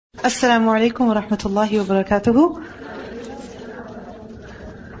Assalamu alaikum wa rahmatullahi wa barakatuhu.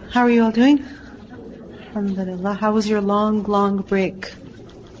 How are you all doing? Alhamdulillah. How was your long break?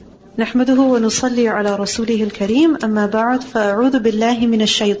 نحمده ونصلي على رسوله الكريم أما بعد فأعوذ بالله من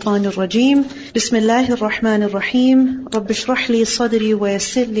الشيطان الرجيم بسم الله الرحمن الرحيم رب اشرح لي صدري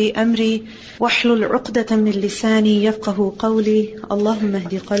ويسر لي أمري واحلل عقدة من لساني يفقه قولي اللهم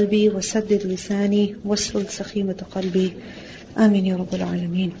اهد قلبي وسدد لساني واسلل سخيمة قلبي آمين يا رب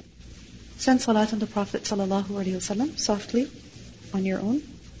العالمين. Send salat on the Prophet sallallahu alaihi wasallam softly on your own.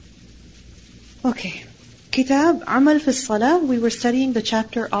 Okay. Kitab Amal fi Salah. We were studying the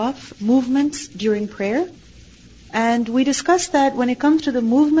chapter of movements during prayer. And we discussed that when it comes to the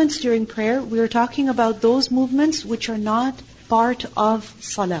movements during prayer, we are talking about those movements which are not part of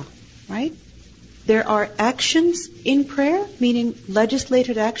Salah. Right? There are actions in prayer, meaning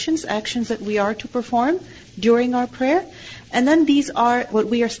legislated actions that we are to perform during our prayer. And then these are, what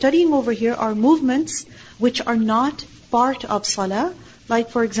we are studying over here are movements which are not part of Salah. Like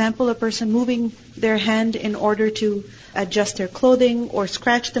for example, a person moving their hand in order to adjust their clothing or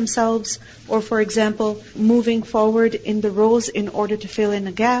scratch themselves. Or for example, moving forward in the rows in order to fill in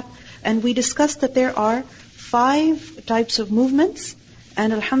a gap. And we discussed that there are 5 types of movements.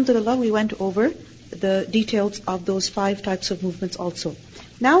 And alhamdulillah, we went over the details of those 5 types of movements also.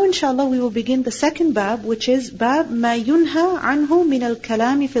 Now inshallah we will begin the second bab, which is bab ma yunha anhu min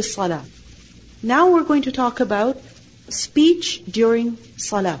al-kalami fi salah. Now we're going to talk about speech during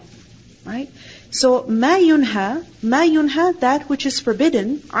salah. Right? So ma yunha, that which is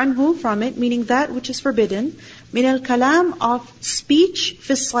forbidden, anhu, from it, meaning that which is forbidden, min al-kalam, of speech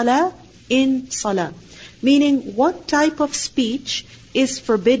fi salah, in salah. Meaning what type of speech is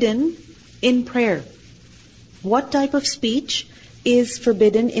forbidden in prayer? What type of speech is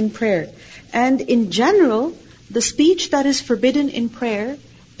forbidden in prayer? And in general, the speech that is forbidden in prayer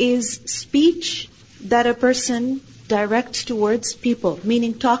is speech that a person directs towards people,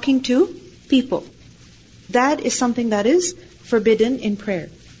 meaning talking to people. That is something that is forbidden in prayer.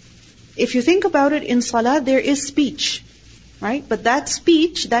 If you think about it, in salah there is speech, right? But that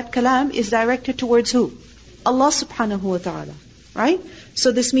speech, that kalam, is directed towards who? Allah subhanahu wa ta'ala, right?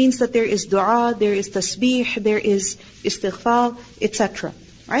 So this means that there is dua, there is tasbih, there is istighfar, etc.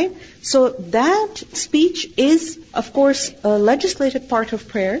 Right? So that speech is, of course, a legislated part of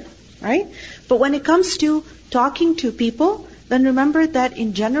prayer, right? But when it comes to talking to people, then remember that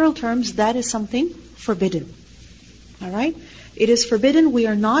in general terms, that is something forbidden. Alright? It is forbidden. We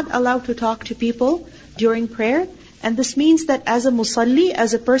are not allowed to talk to people during prayer. And this means that as a musalli,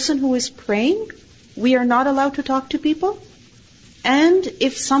 as a person who is praying, we are not allowed to talk to people. And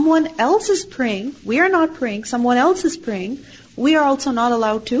if someone else is praying, we are not praying, someone else is praying, we are also not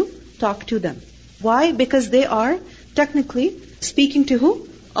allowed to talk to them. Why? Because they are technically speaking to who?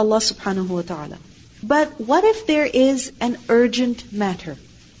 Allah subhanahu wa ta'ala. But what if there is an urgent matter?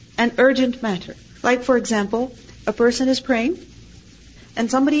 An urgent matter. Like for example, a person is praying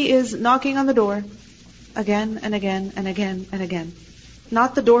and somebody is knocking on the door again and again and again and again.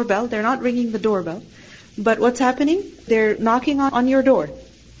 Not the doorbell, they're not ringing the doorbell. But what's happening? They're knocking on your door.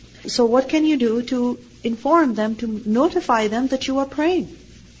 So what can you do to inform them, to notify them that you are praying?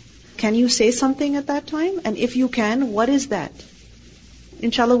 Can you say something at that time? And if you can, what is that?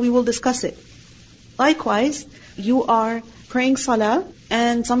 Inshallah, we will discuss it. Likewise, you are praying salah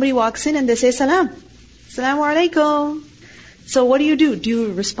and somebody walks in and they say salam. Assalamu alaikum. So what do? Do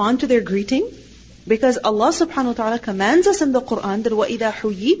you respond to their greeting? Because Allah subhanahu wa ta'ala commands us in the Quran that وَإِذَا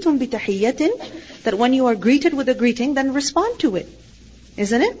حُيِّيتُمْ بِتَحِيَّةٍ, that when you are greeted with a greeting, then respond to it.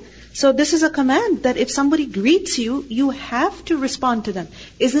 Isn't it? So this is a command that if somebody greets you, you have to respond to them.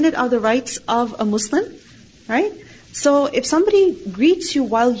 Isn't it of the rights of a Muslim? Right? So if somebody greets you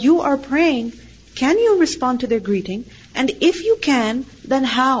while you are praying, can you respond to their greeting? And if you can, then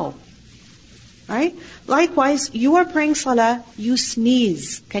how? Right? Likewise, you are praying salah, you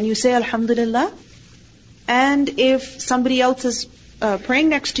sneeze. Can you say alhamdulillah? And if somebody else is praying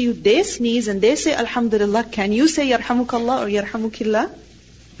next to you, they sneeze and they say alhamdulillah, can you say yarhamukallah or yarhamukillah?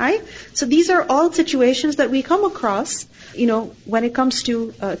 Right? So these are all situations that we come across, when it comes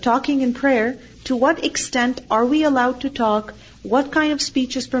to talking in prayer. To what extent are we allowed to talk? What kind of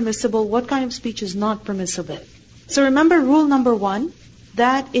speech is permissible? What kind of speech is not permissible? So remember rule number 1,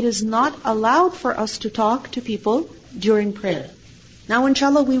 that it is not allowed for us to talk to people during prayer. Now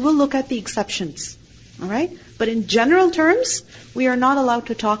inshallah we will look at the exceptions. Alright? But in general terms, we are not allowed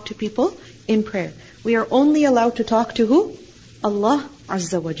to talk to people in prayer. We are only allowed to talk to who? Allah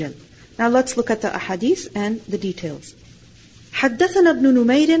Azza wa Jal. Now let's look at the ahadith and the details. حدثنا ابن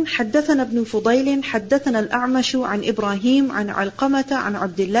نمير حدثنا ابن فضيل حدثنا الأعمش عن إبراهيم عن علقمة عن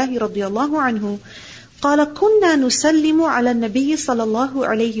عبد الله رضي الله عنه قال كنا نسلم على النبي صلى الله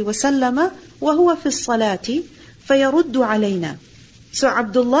عليه وسلم وهو في الصلاة فيرد علينا. So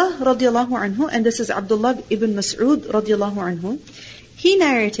Abdullah radiallahu anhu, and this is Abdullah ibn Mas'ud radiallahu anhu, he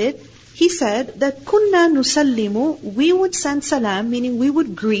narrated, he said that kunna nusallimu, we would send salam, meaning we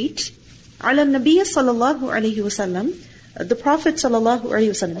would greet, ala nabiyya sallallahu alayhi wasallam, the Prophet sallallahu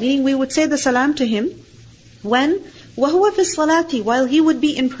alayhi wasallam, meaning we would say the salam to him when, wahuwa fi salati, while he would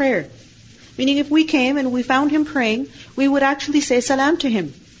be in prayer. Meaning if we came and we found him praying, we would actually say salam to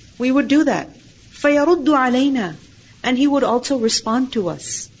him. We would do that. فَيَرُدُّ عَلَيْنَا, and he would also respond to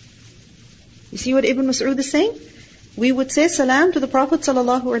us. You see what Ibn Mas'ud is saying? We would say salam to the Prophet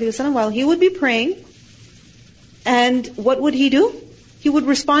ﷺ while he would be praying. And what would he do? He would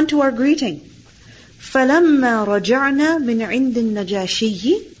respond to our greeting. فَلَمَّا رَجَعْنَا مِنْ عِنْدِ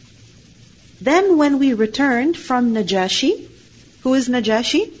النَّجَاشِيِّ, then when we returned from Najashi, who is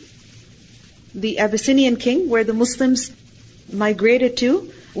Najashi? The Abyssinian king, where the Muslims migrated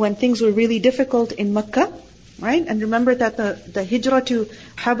to when things were really difficult in Mecca, right? And remember that the hijrah to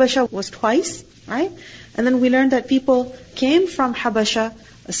Habasha was twice, right? And then we learned that people came from Habasha,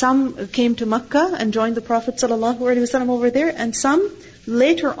 some came to Mecca and joined the Prophet ﷺ over there, and some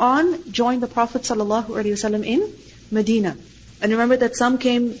later on joined the Prophet ﷺ in Medina. And remember that some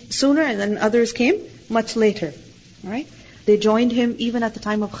came sooner and then others came much later, right? They joined him even at the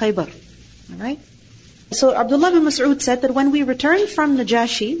time of Khaybar, right? So Abdullah bin Mas'ud said that when we returned from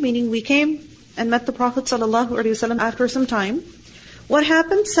Najashi, meaning we came and met the Prophet ﷺ after some time, what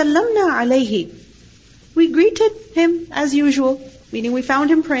happened? Sallamna alayhi. We greeted him as usual, meaning we found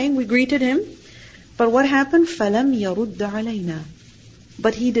him praying, we greeted him. But what happened? فَلَمْ يَرُدَّ عَلَيْنَا.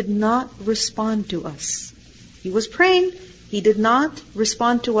 But he did not respond to us. He was praying, he did not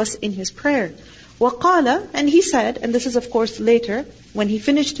respond to us in his prayer. وَقَالَ, and he said, and this is of course later, when he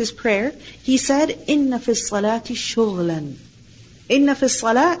finished his prayer, he said, إِنَّ فِي الصَّلَاةِ شُغْلًا. إِنَّ فِي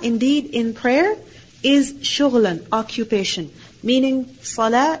الصَّلَاةِ, indeed in prayer, is شُغْلًا, occupation. Meaning,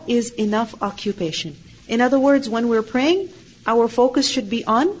 salah is enough occupation. In other words, when we're praying, our focus should be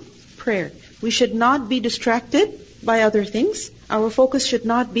on prayer. We should not be distracted by other things. Our focus should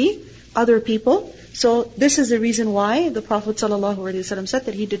not be other people. So this is the reason why the Prophet ﷺ said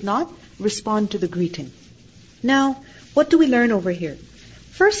that he did not respond to the greeting. Now, what do we learn over here?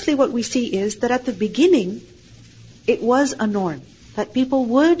 Firstly, what we see is that at the beginning, it was a norm that people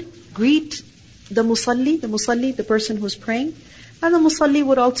would greet the musalli, the person who's praying, and the musalli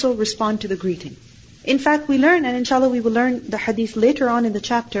would also respond to the greeting. In fact, we learn, and inshallah we will learn the hadith later on in the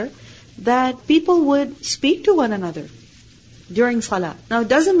chapter, that people would speak to one another during salah. Now, it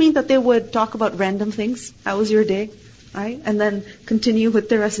doesn't mean that they would talk about random things. How was your day? Right? And then continue with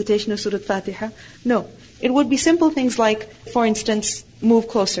the recitation of Surah Fatiha. No. It would be simple things like, for instance, move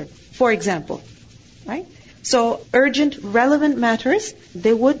closer, for example. Right? So, urgent, relevant matters,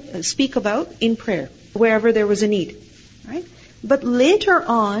 they would speak about in prayer, wherever there was a need. Right? But later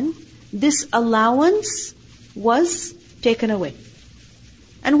on, this allowance was taken away.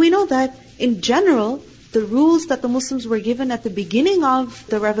 And we know that, in general, the rules that the Muslims were given at the beginning of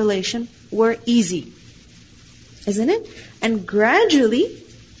the revelation were easy. Isn't it? And gradually,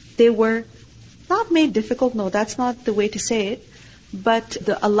 they were not made difficult. No, that's not the way to say it. But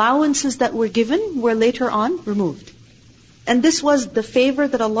the allowances that were given were later on removed. And this was the favor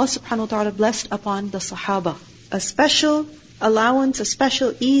that Allah subhanahu wa ta'ala blessed upon the Sahaba. A special allowance, a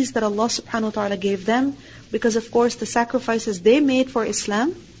special ease that Allah subhanahu wa ta'ala gave them, because of course the sacrifices they made for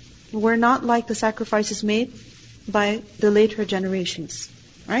Islam were not like the sacrifices made by the later generations.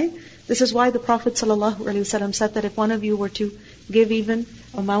 Right? This is why the Prophet ﷺ said that if one of you were to give even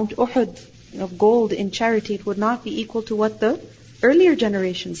a Mount Uhud of gold in charity, it would not be equal to what the earlier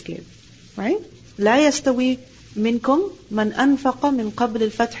generations gave. Right? لا يستوي منكم من أنفق من قبل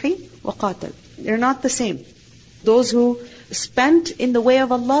الفتح وقاتل. They're not the same. Those who spent in the way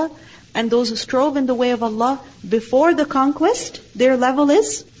of Allah and those who strove in the way of Allah before the conquest, their level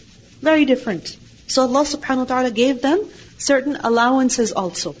is very different. So Allah subhanahu wa ta'ala gave them certain allowances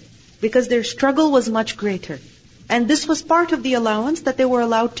also, because their struggle was much greater. And this was part of the allowance that they were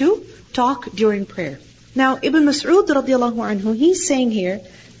allowed to talk during prayer. Now, Ibn Mas'ud radiallahu anhu, he's saying here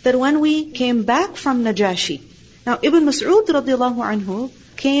that when we came back from Najashi, now Ibn Mas'ud radiallahu anhu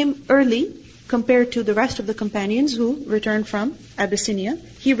came early compared to the rest of the companions who returned from Abyssinia.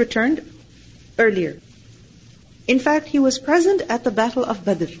 He returned earlier. In fact, he was present at the Battle of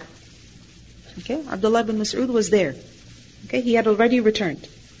Badr. Okay, Abdullah bin Mas'ud was there. Okay, he had already returned.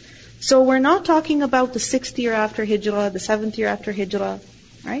 So we're not talking about the 6th year after Hijrah, the 7th year after Hijrah,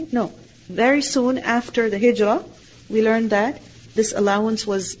 right? No. Very soon after the Hijrah, we learned that this allowance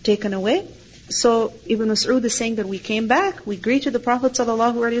was taken away. So Ibn Mas'ud is saying that we came back, we greeted the Prophet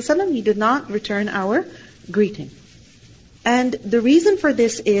ﷺ, he did not return our greeting. And the reason for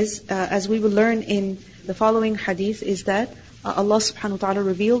this is, as we will learn in the following hadith, is that Allah subhanahu wa ta'ala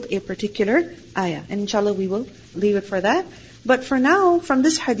revealed a particular ayah. And inshallah we will leave it for that. But for now, from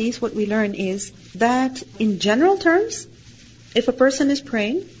this hadith, what we learn is that in general terms, if a person is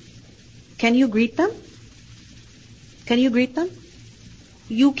praying, can you greet them? Can you greet them?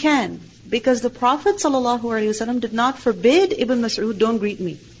 You can. Because the Prophet ﷺ did not forbid Ibn Mas'ud, don't greet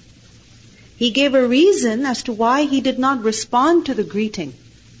me. He gave a reason as to why he did not respond to the greeting.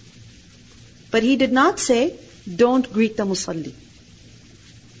 But he did not say, don't greet the musalli.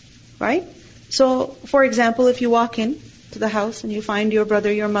 Right? So, for example, if you walk in to the house and you find your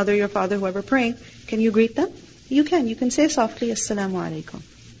brother, your mother, your father, whoever praying, can you greet them? You can. You can say softly, Assalamu alaikum.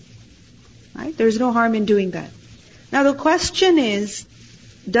 Right? There's no harm in doing that. Now the question is,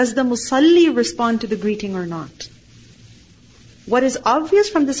 does the musalli respond to the greeting or not? What is obvious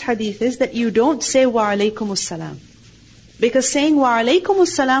from this hadith is that you don't say wa alaykum assalam. Because saying wa alaykum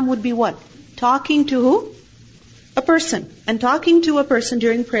assalam would be what? Talking to who? A person. And talking to a person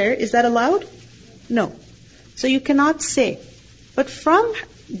during prayer, is that allowed? No. So you cannot say. But from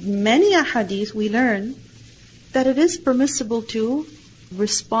many ahadith we learn that it is permissible to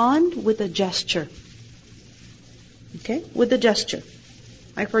respond with a gesture. Okay? With a gesture.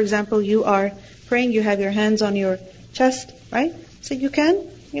 Like for example, you are praying, you have your hands on your chest, right? So you can,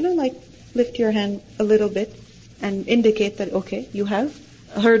 like lift your hand a little bit and indicate that, okay, you have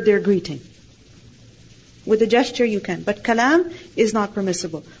heard their greeting. With a gesture you can. But kalam is not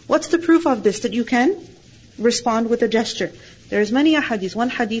permissible. What's the proof of this? That you can respond with a gesture. There's many hadiths. One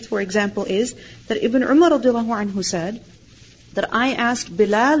hadith, for example, is that Ibn Umar radiallahu anhu said that I asked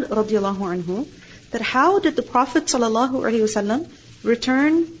Bilal radiallahu anhu that how did the Prophet sallallahu alaihi wasallam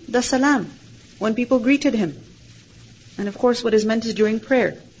return the salam when people greeted him? And of course what is meant is during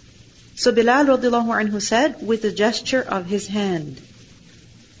prayer. So Bilal radiallahu anhu said, with a gesture of his hand.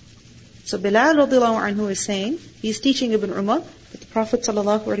 So Bilal radiallahu anhu is saying, he's teaching Ibn Umar that the Prophet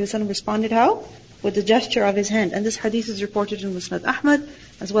sallallahu alaihi wasallam responded how? With the gesture of his hand. And this hadith is reported in Musnad Ahmad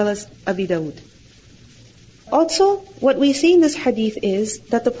as well as Abi Dawud. Also, what we see in this hadith is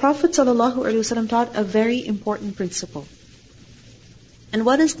that the Prophet ﷺ taught a very important principle. And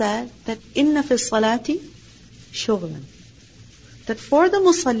what is that? That inna fi salati shughlan. That for the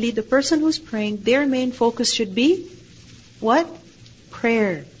musalli, the person who's praying, their main focus should be what?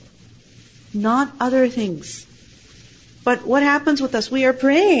 Prayer. Not other things. But what happens with us? We are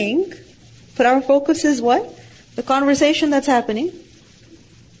praying, but our focus is what? The conversation that's happening.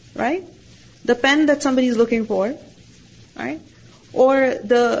 Right? The pen that somebody's looking for, right? Or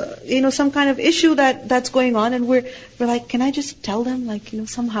the, some kind of issue that's going on, and we're like, can I just tell them,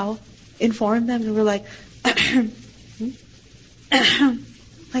 somehow inform them? And we're like,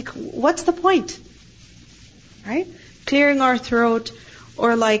 like, what's the point? Right? Clearing our throat,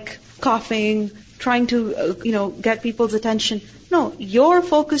 or like coughing, trying to, get people's attention. No, your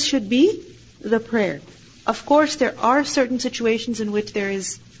focus should be the prayer. Of course, there are certain situations in which there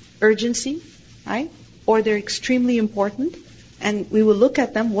is urgency, right? Or they're extremely important, and we will look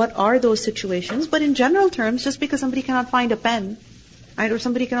at them. What are those situations? But in general terms, just because somebody cannot find a pen, right? Or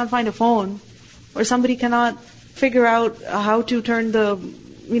somebody cannot find a phone, or somebody cannot figure out how to turn the,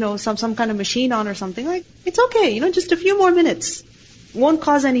 some kind of machine on or something, like, it's okay, just a few more minutes. Won't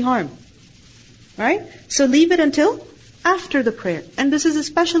cause any harm. Right? So leave it until after the prayer. And this is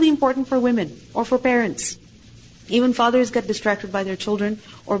especially important for women or for parents. Even fathers get distracted by their children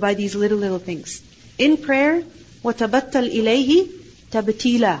or by these little things. In prayer, وَتَبَتَّلْ إِلَيْهِ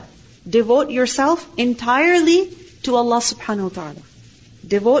تَبْتِيلًا. Devote yourself entirely to Allah subhanahu wa ta'ala.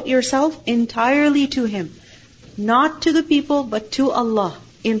 Devote yourself entirely to Him. Not to the people, but to Allah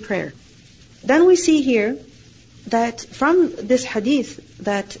in prayer. Then we see here that from this hadith,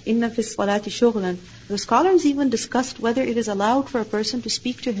 that inna fi salati shughlan, the scholars even discussed whether it is allowed for a person to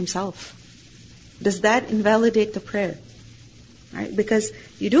speak to himself. Does that invalidate the prayer? Right? Because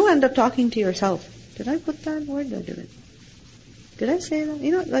you do end up talking to yourself. Did I put that word? Did I say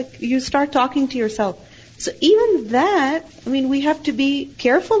that? You start talking to yourself. So even that, we have to be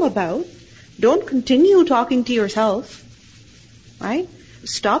careful about. Don't continue talking to yourself. Right?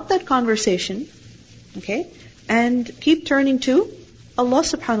 Stop that conversation. Okay? And keep turning to Allah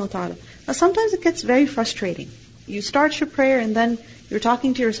subhanahu wa ta'ala. Now sometimes it gets very frustrating. You start your prayer and then you're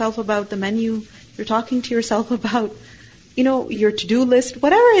talking to yourself about the menu. You're talking to yourself about, your to-do list,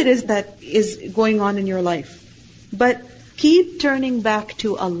 whatever it is that is going on in your life. But keep turning back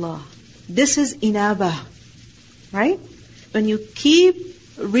to Allah. This is inaba, right? When you keep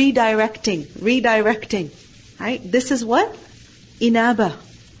redirecting, right? This is what? Inaba.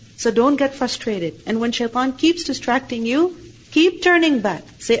 So don't get frustrated. And when shaitan keeps distracting you, keep turning back.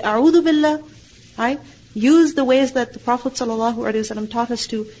 Say, A'udhu Billah, right? Use the ways that the Prophet ﷺ taught us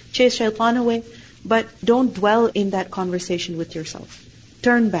to chase shaitan away, but don't dwell in that conversation with yourself.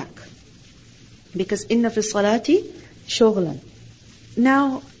 Turn back. Because inna fi salati shughlan.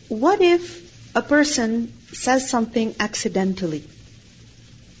 Now, what if a person says something accidentally?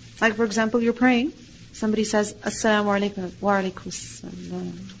 Like, for example, you're praying, somebody says, Assalamu alaikum, wa alaikum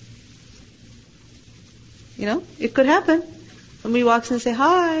assalam. It could happen. Somebody walks in and say,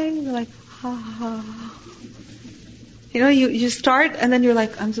 hi. You're like, ha, ha, ha. You start and then you're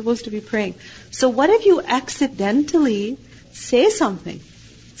like, I'm supposed to be praying. So what if you accidentally say something?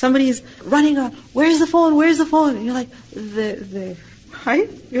 Somebody's running on, where's the phone? And you're like, there. Right?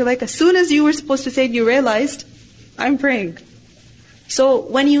 You're like, as soon as you were supposed to say it, you realized, I'm praying. So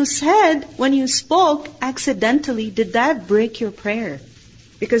when you spoke accidentally, did that break your prayer?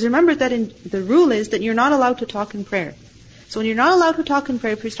 Because remember that the rule is that you're not allowed to talk in prayer. So when you're not allowed to talk in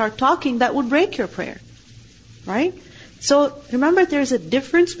prayer, if you start talking, that would break your prayer. Right? So remember, there's a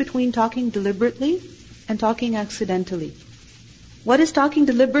difference between talking deliberately and talking accidentally. What is talking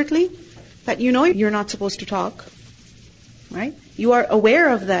deliberately? That you're not supposed to talk. Right? You are aware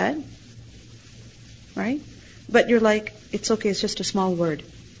of that. Right? But you're like, it's okay, it's just a small word.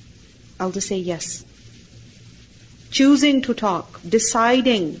 I'll just say yes. Choosing to talk,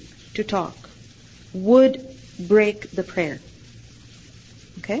 deciding to talk, would break the prayer.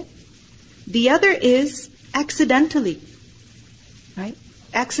 Okay? The other is accidentally. Right?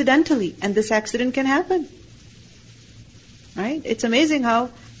 Accidentally. And this accident can happen. Right? It's amazing how,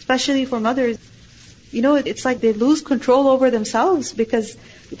 especially for mothers, it's like they lose control over themselves because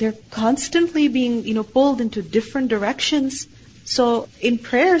they're constantly being, pulled into different directions. So in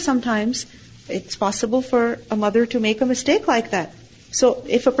prayer sometimes, it's possible for a mother to make a mistake like that. So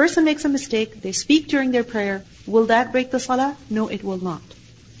if a person makes a mistake, they speak during their prayer, will that break the salah? No, it will not.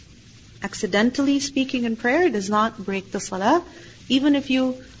 Accidentally speaking in prayer does not break the salah. Even if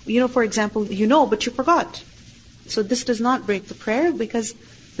you, for example, but you forgot. So this does not break the prayer because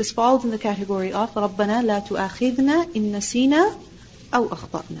this falls in the category of رَبَّنَا لَا تُؤَاخِذْنَا إِن نَسِينَا أَوْ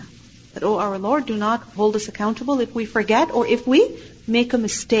أَخْطَأْنَا. That, oh our Lord, do not hold us accountable if we forget or if we make a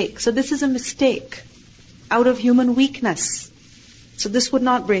mistake. So this is a mistake out of human weakness. So this would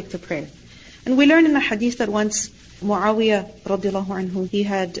not break the prayer. And we learn in the hadith that once Muawiyah radiallahu anhu, he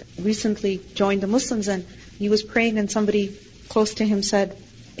had recently joined the Muslims and he was praying and somebody close to him said,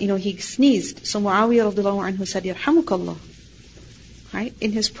 he sneezed. So Muawiyah radiallahu anhu said, Yarhamukallah. Right?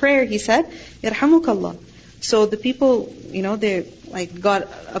 In his prayer he said, Yarhamukallah. So the people, they got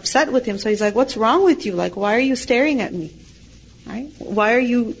upset with him. So he's like, what's wrong with you? Why are you staring at me? Right? Why are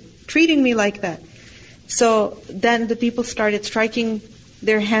you treating me like that? So then the people started striking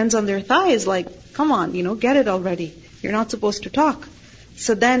their hands on their thighs come on, get it already. You're not supposed to talk.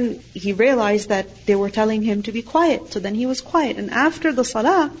 So then he realized that they were telling him to be quiet. So then he was quiet. And after the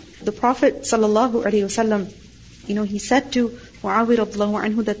salah, the Prophet ﷺ, he said to Muawiyah radiallahu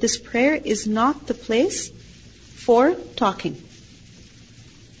anhu that this prayer is not the place for talking.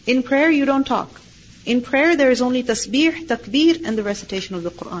 In prayer you don't talk. In prayer there is only tasbih, takbir and the recitation of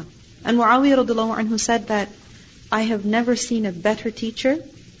the Quran. And Muawiyah radiallahu anhu said that I have never seen a better teacher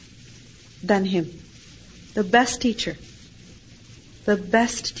than him. The best teacher. The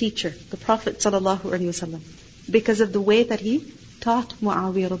best teacher. The Prophet ﷺ. Because of the way that he taught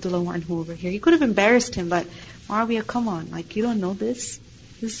Muawiyah radiallahu anhu over here. He could have embarrassed him, but Muawiyah, come on, you don't know this?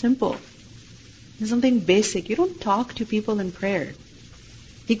 This is simple. It's something basic. You don't talk to people in prayer.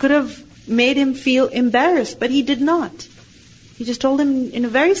 He could have made him feel embarrassed, but he did not. He just told him in a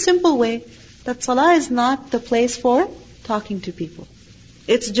very simple way that salah is not the place for talking to people.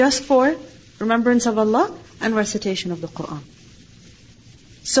 It's just for remembrance of Allah and recitation of the Quran.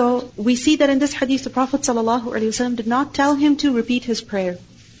 So we see that in this hadith, the Prophet ﷺ did not tell him to repeat his prayer.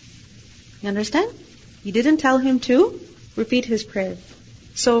 You understand? He didn't tell him to repeat his prayer.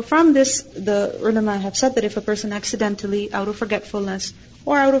 So from this, the ulama have said that if a person accidentally, out of forgetfulness,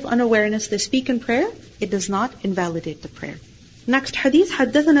 or out of unawareness, they speak in prayer, it does not invalidate the prayer. Next hadith,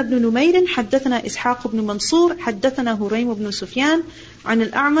 حدثنا ابن نمير حدثنا إسحاق بن منصور حدثنا هريم بن سفيان عن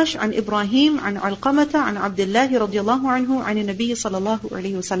الأعمش عن إبراهيم عن علقمة عن عبد الله رضي الله عنه عن النبي صلى الله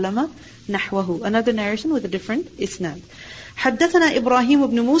عليه وسلم نحوه. Another narration with a different isnad. حدثنا إبراهيم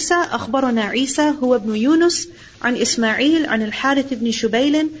بن موسى أخبرنا عيسى هو ابن يونس عن إسماعيل عن الحارث بن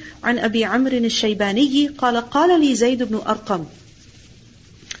شبيل عن أبي عمرو الشيباني قال لي زيد بن أرقم.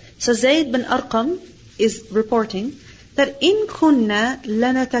 So Zayd bin Arqam is reporting that إن كنا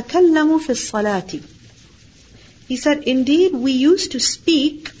لنتكلم في الصلاة. He said, indeed we used to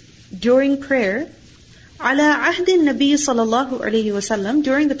speak during prayer على عهد النبي صلى الله عليه وسلم,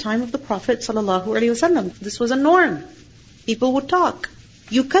 during the time of the Prophet صلى الله عليه وسلم. This was a norm. People would talk.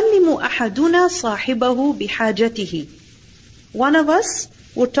 يكلم أحدنا صاحبه بحاجته. One of us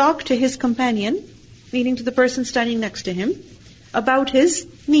would talk to his companion, meaning to the person standing next to him, about his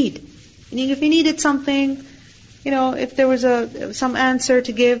need. Meaning if he needed something, if there was some answer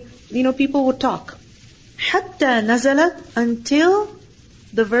to give, people would talk. حتى نزلت, until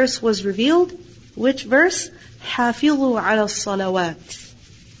the verse was revealed. Which verse? حافظوا على الصلوات.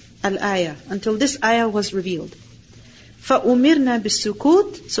 Al-ayah. Until this ayah was revealed. فَأُمِرْنَا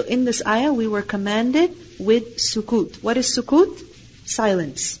بِالسُّكُوتِ. So in this ayah we were commanded with sukut. What is sukut?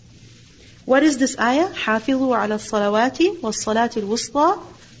 Silence. What is this ayah? حافظوا على الصلوات والصلاة الوسطى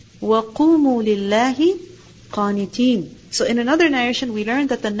وقوموا لله قانتين. So in another narration we learned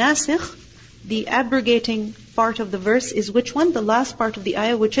that the nasikh, the abrogating part of the verse, is which one? The last part of the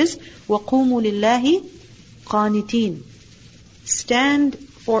ayah, which is وَقُومُوا لِلَّهِ قَانِتِينَ. Stand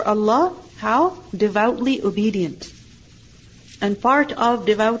for Allah. How? Devoutly obedient. And part of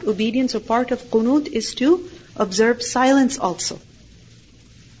devout obedience, or part of qunut, is to observe silence also.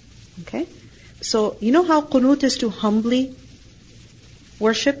 Okay? So, you know how qunut is to humbly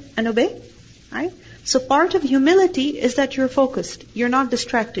worship and obey? Right? So part of humility is that you're focused. You're not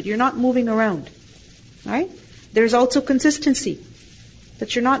distracted. You're not moving around. Right? There's also consistency.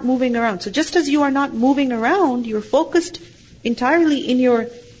 That you're not moving around. So just as you are not moving around, you're focused entirely in your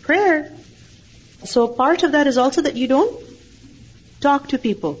prayer. So part of that is also that you don't talk to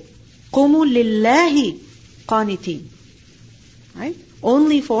people. قُومُوا لِلَّهِ قَانِتِينَ. Right?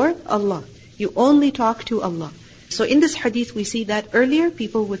 Only for Allah. You only talk to Allah. So in this hadith we see that earlier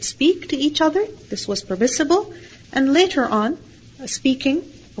people would speak to each other. This was permissible. And later on, speaking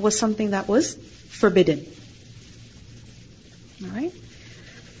was something that was forbidden. Alright?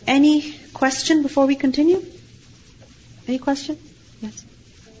 Any question before we continue? Any question? Yes?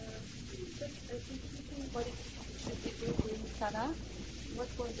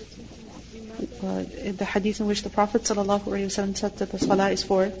 The hadith in which the Prophet ﷺ said that the salah is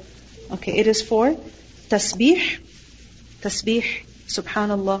for, okay, it is for tasbih,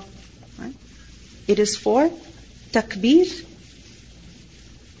 subhanallah, right? It is for takbir,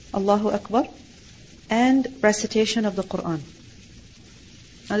 Allahu Akbar, and recitation of the Quran.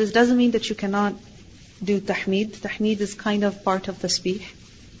 Now this doesn't mean that you cannot do tahmeed. Tahmeed is kind of part of tasbih,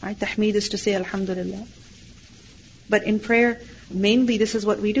 right? Tahmeed is to say alhamdulillah. But in prayer, mainly this is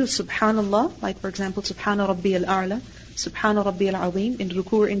what we do. Subhanallah, like for example, Subhana Rabbi al-A'la, Subhana Rabbi al-Azim, in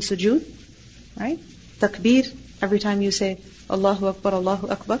ruku' in sujood, right? Takbir, every time you say Allahu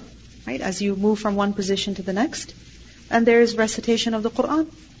Akbar, right? As you move from one position to the next. And there is recitation of the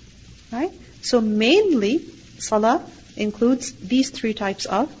Quran, right? So mainly, salah includes these three types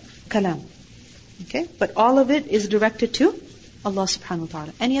of kalam. Okay? But all of it is directed to Allah subhanahu wa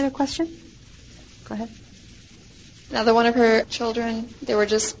ta'ala. Any other question? Go ahead. Another one of her children, they were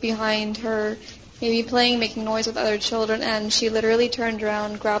just behind her, maybe playing, making noise with other children, and she literally turned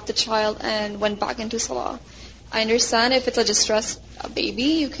around, grabbed the child, and went back into salah. I understand if it's a distressed baby,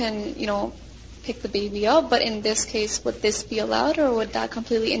 you can, pick the baby up, but in this case, would this be allowed, or would that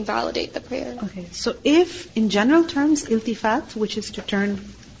completely invalidate the prayer? Okay, so if, in general terms, iltifat, which is to turn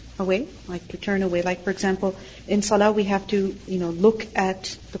away, like for example, in salah we have to, look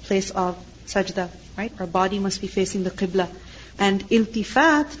at the place of sajda, right? Our body must be facing the qibla. And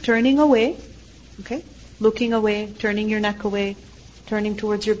iltifat, turning away, okay, looking away, turning your neck away, turning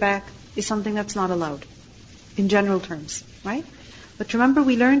towards your back, is something that's not allowed, in general terms, right? But remember,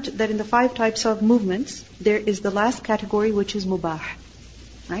 we learned that in the 5 types of movements, there is the last category, which is mubah,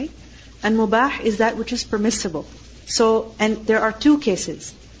 right? And mubah is that which is permissible. So, and there are 2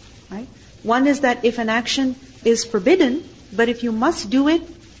 cases, right? One is that if an action is forbidden, but if you must do it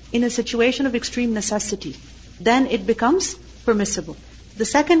in a situation of extreme necessity, then it becomes permissible. The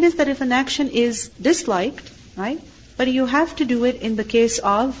second is that if an action is disliked, right? But you have to do it in the case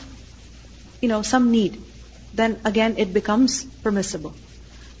of, some need, then again it becomes permissible.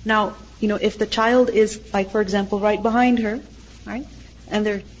 Now, if the child is, like for example, right behind her, right? And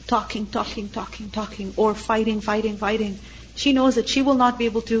they're talking, or fighting. She knows that she will not be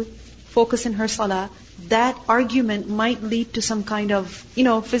able to focus in her salah. That argument might lead to some kind of,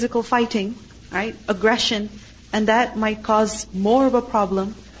 physical fighting, right? Aggression, and that might cause more of a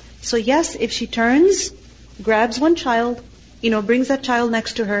problem. So yes, if she turns, grabs one child, brings that child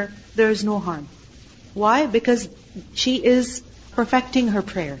next to her, there is no harm. Why? Because she is perfecting her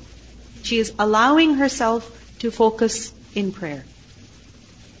prayer. She is allowing herself to focus in prayer.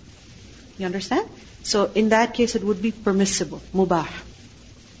 You understand? So in that case, it would be permissible, mubah.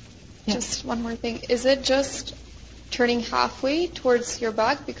 Yeah. Just one more thing. Is it just turning halfway towards your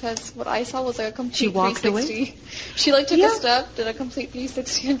back? Because what I saw was like a complete She walked 360. away? She took a step, did a complete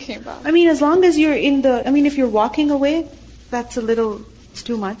 360 and came back. As long as you're if you're walking away, that's it's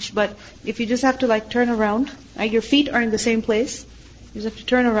too much. But if you just have to turn around, your feet are in the same place. You just have to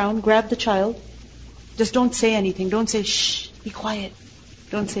turn around, grab the child. Just don't say anything. Don't say, shh, be quiet.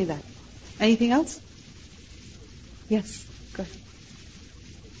 Don't say that. Anything else? Yes, go ahead.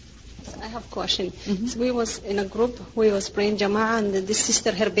 I have a question. So we was in a group, we was praying Jama'ah, and this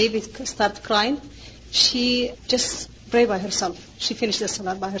sister, her baby started crying. She just prayed by herself. She finished the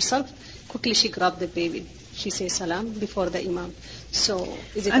salah by herself. Quickly she grabbed the baby. She says salam before the imam. So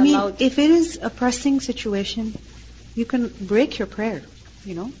is it allowed? If it is a pressing situation, you can break your prayer.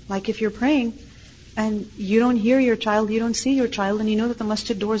 Like if you're praying and you don't hear your child, you don't see your child, and you know that the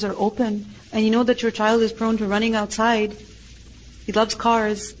masjid doors are open, and you know that your child is prone to running outside. He loves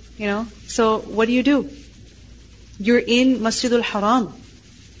cars, So what do? You're in Masjidul Haram,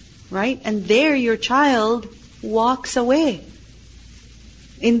 right? And there your child walks away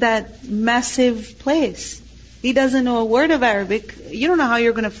in that massive place. He doesn't know a word of Arabic. You don't know how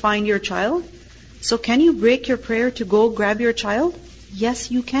you're going to find your child. So can you break your prayer to go grab your child? Yes,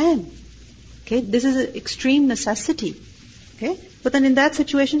 you can. Okay, this is an extreme necessity. Okay, but then in that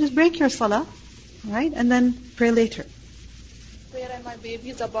situation, just break your salah, right, and then pray later. Where my baby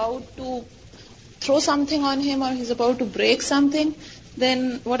is about to throw something on him, or he's about to break something,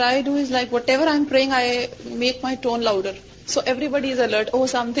 then what I do is whatever I'm praying, I make my tone louder. So everybody is alert. Oh,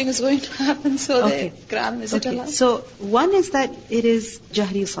 something is going to happen. So they grab. Is it allowed? So one is that it is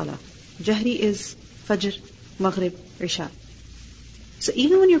Jahri salah. Jahri is Fajr, Maghrib, Isha. So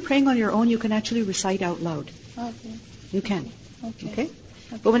even when you're praying on your own, you can actually recite out loud. Okay. You can. Okay.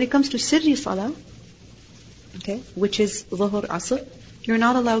 But when it comes to Sirri salah, which is Dhuhr, Asr, you're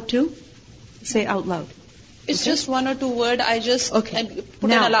not allowed to say out loud. It's just one or two words. I just put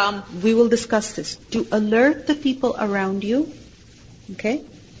an alarm. We will discuss this. To alert the people around you,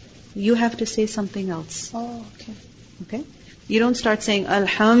 you have to say something else. Oh, okay. Okay? You don't start saying,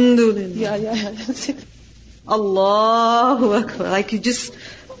 Alhamdulillah. Yeah. Allahu Akbar. You just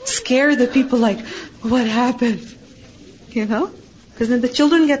scare the people what happened? Because then the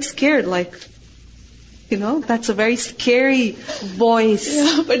children get scared that's a very scary voice.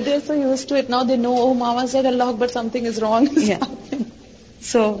 Yeah, but they're so used to it. Now they know, oh, Mama said Allah, but something is wrong.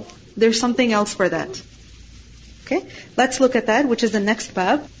 So there's something else for that. Okay? Let's look at that, which is the next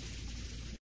bab.